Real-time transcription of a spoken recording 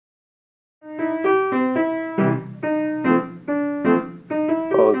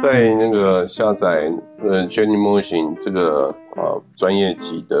在那个下载genymotion 这个专业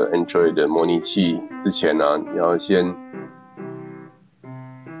级的 Android 的模拟器之前呢，你要先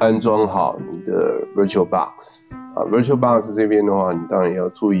安装好你的 VirtualBox 啊。VirtualBox 这边的话，你当然要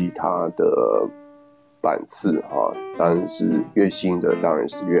注意它的版次啊，当然是越新的当然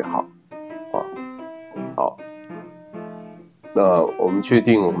是越好啊。好，那我们确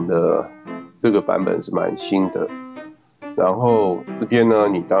定我们的这个版本是蛮新的。然后这边呢，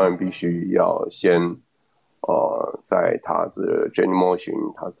你当然必须要先，在它这个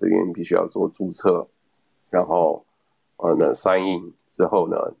genymotion 它这边必须要做注册，然后那 sign in 之后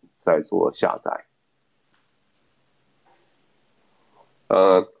呢，再做下载。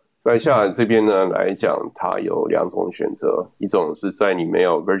在下载这边呢来讲，它有两种选择，一种是在你没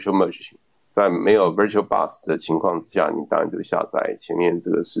有 virtual machine， 在没有 VirtualBox 的情况之下，你当然就下载前面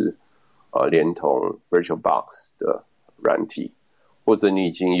这个是连同 VirtualBox 的软体，或者你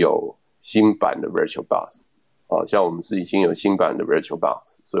已经有新版的 VirtualBox 啊，像我们是已经有新版的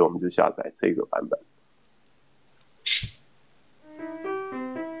VirtualBox， 所以我们就下载这个版本。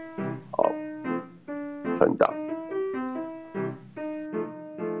好，存档。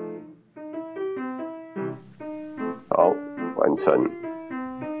好，完成。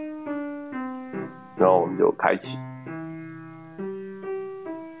然后我们就开启，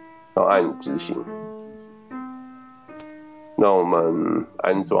然后按执行。那我们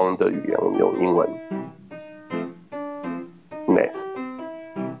安装的语言我们用英文 ，Next。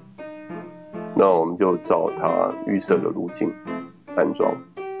那我们就照它预设的路径安装，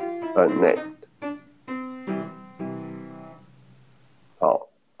按 Next。好，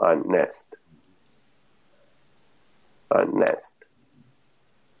按 Next， 按 Next，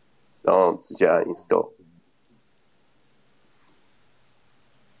 然后直接按 Install。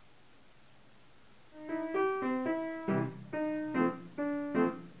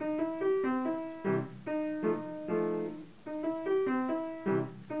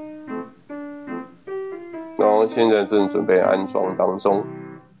然后现在正准备安装当中。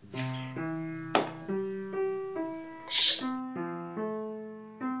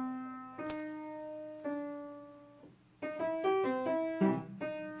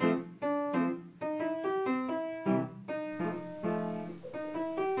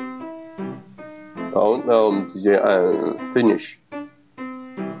好，那我们直接按 Finish。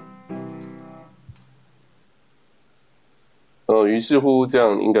于是乎这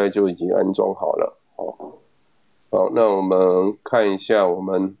样应该就已经安装好了。好，那我们看一下我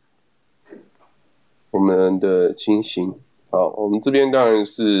们的情形。好，我们这边当然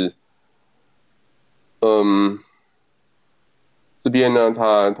是，这边呢，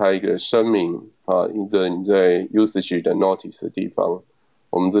它一个声明啊，一个你在 usage 的 notice 的地方，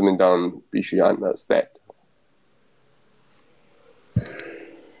我们这边当然必须按 accept。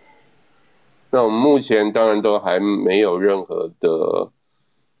那我们目前当然都还没有任何的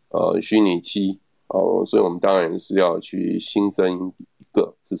虚拟机哦，所以我们当然是要去新增一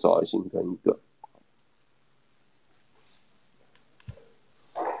个，至少要新增一个。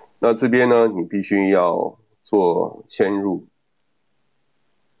那这边呢，你必须要做嵌入。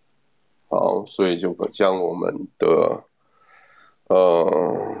好，所以就将我们的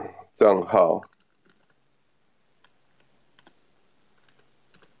账号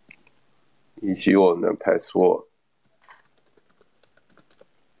以及我们的 password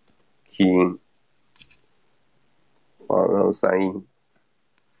key in， 然后sign in。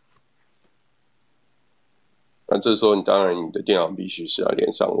那这时候你当然你的电脑必须是要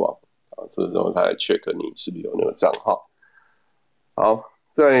连上网啊，这时候它来 check 你是不是有那个账号。好，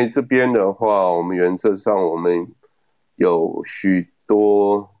在这边的话，我们原则上我们有许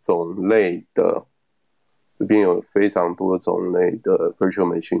多种类的，这边有非常多种类的 virtual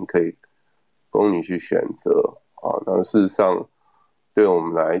machine 可以供你去选择啊。那事实上，对我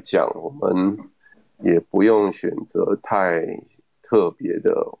们来讲，我们也不用选择太特别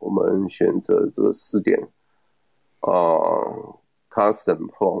的，我们选择这个custom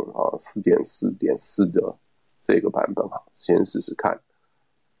phone 4.4.4 的这个版本好，先试试看。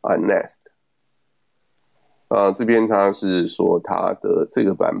按 Next。这边它是说它的这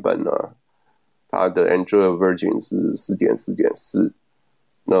个版本呢，它的 Android version 是 4.4.4，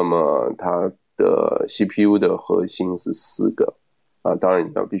 那么它的 CPU 的核心是4个当然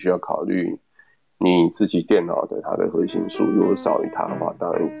你必须要考虑你自己电脑的它的核心数，如果少于它的话，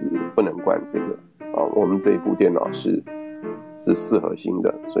当然是不能灌这个我们这一部电脑是4核心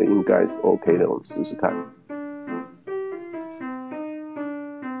的，所以应该是 OK 的，我们试试看。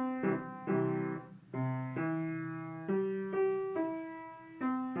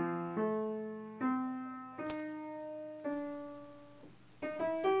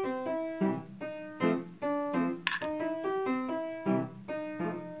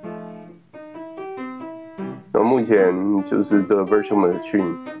目前就是这个 Virtual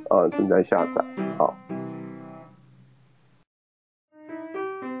Machine 正在下载，好。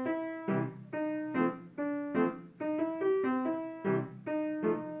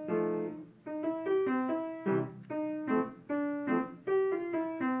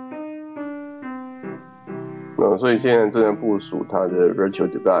所以现在正在部署它的 Virtual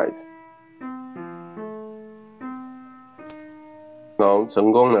Device， 然后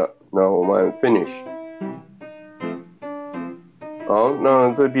成功了，那我们按 Finish。好，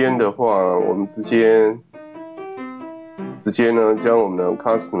那这边的话，我们直接呢，将我们的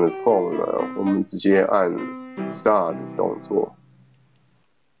Custom Phone 呢，我们直接按 Start 动作，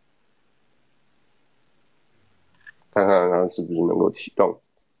看看它是不是能够启动。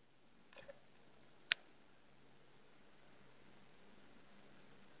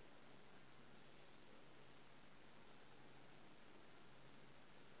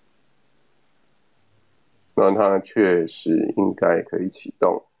那它确实应该可以启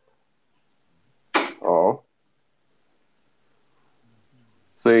动。好，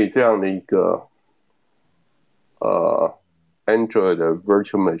所以这样的一个Android 的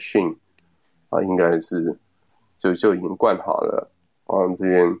Virtual Machine 应该是就已经灌好了。这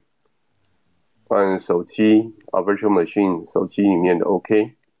边按手机Virtual Machine 手机里面的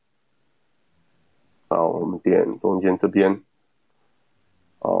OK。好，我们点中间这边，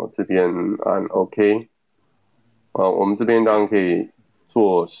这边按 OK。我们这边当然可以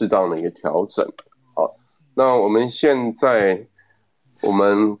做适当的一个调整。好，那我们现在我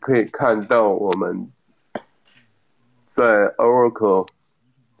们可以看到我们在 Oracle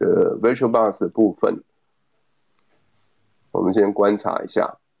的 VirtualBox 的部分，我们先观察一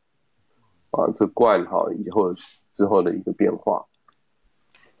下这灌好之后的一个变化。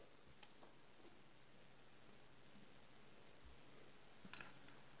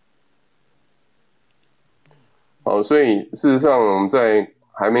好，所以事实上我们在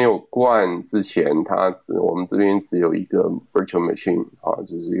还没有灌之前，我们这边只有一个 Virtual Machine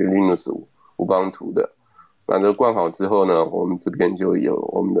就是一个 Linux 无帮图的。那这灌好之后呢，我们这边就有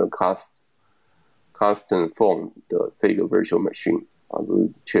我们的 Custom Phone 的这个 Virtual Machine 这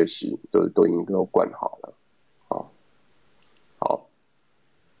是确实都已经都灌好了。好，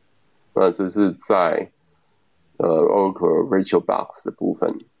那这是在Oracle VirtualBox 的部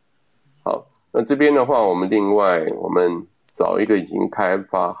分。好。那这边的话，我们找一个已经开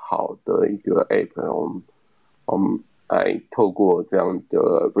发好的一个 App， 我们来透过这样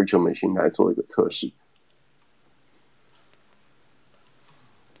的 Virtual Machine 来做一个测试。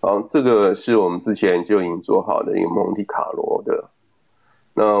好，这个是我们之前就已经做好的一个蒙特卡罗的。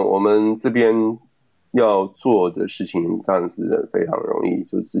那我们这边要做的事情当然是非常容易，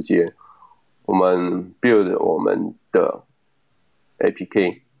就直接我们 build 我们的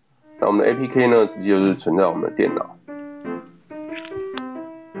APK。那我们的 APK 呢，直接就是存在我们的电脑。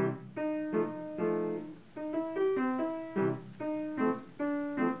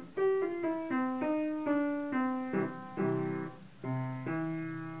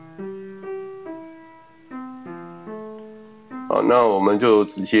好，那我们就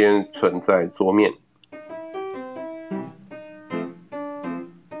直接存在桌面。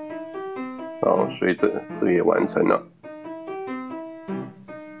好，所以这也完成了。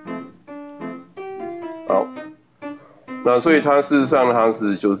好，那所以它事实上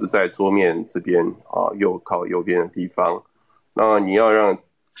就是在桌面这边靠右边的地方。那你要让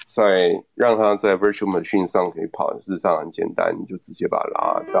它在 Virtual Machine 上可以跑，事实上很简单，你就直接把它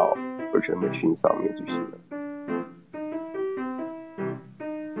拉到 Virtual Machine 上面就行了。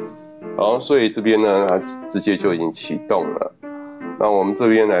好，所以这边呢，它直接就已经启动了。那我们这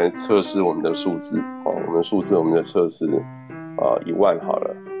边来测试我们的数字，我们测试10000好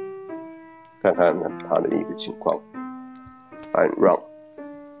了。看看它的一个情况，按 Run。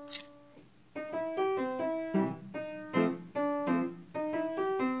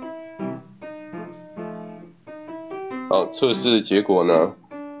好，测试结果呢，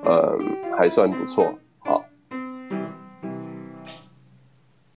还算不错。